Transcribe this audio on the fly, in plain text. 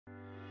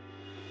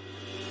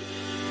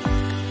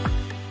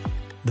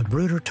The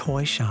Bruder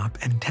Toy Shop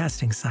and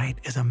testing site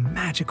is a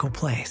magical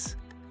place.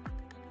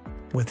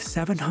 With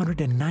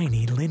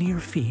 790 linear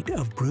feet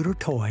of Bruder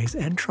toys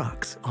and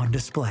trucks on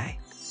display.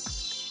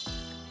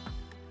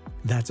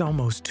 That's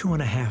almost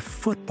 2.5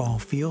 football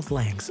field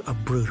lengths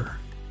of Bruder.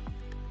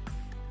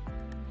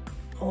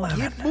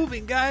 11, Keep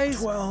moving, guys.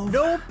 12,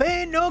 no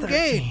pain, no 13.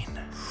 gain.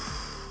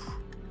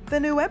 The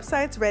new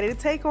website's ready to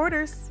take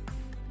orders.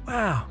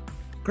 Wow,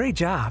 great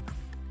job.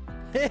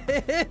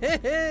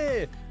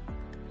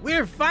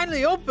 We're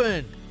finally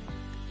open.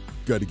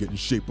 Gotta get in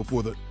shape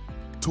before the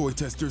toy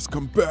testers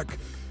come back.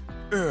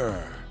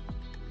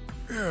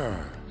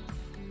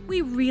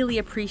 We really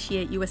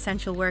appreciate you,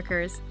 essential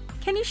workers.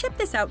 Can you ship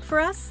this out for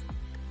us?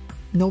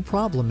 No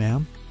problem,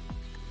 ma'am.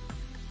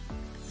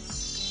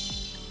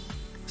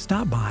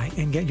 Stop by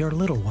and get your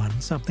little one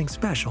something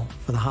special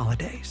for the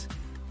holidays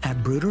at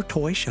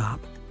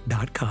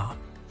BruderToyShop.com.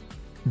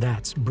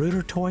 That's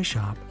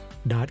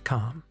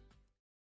BruderToyShop.com.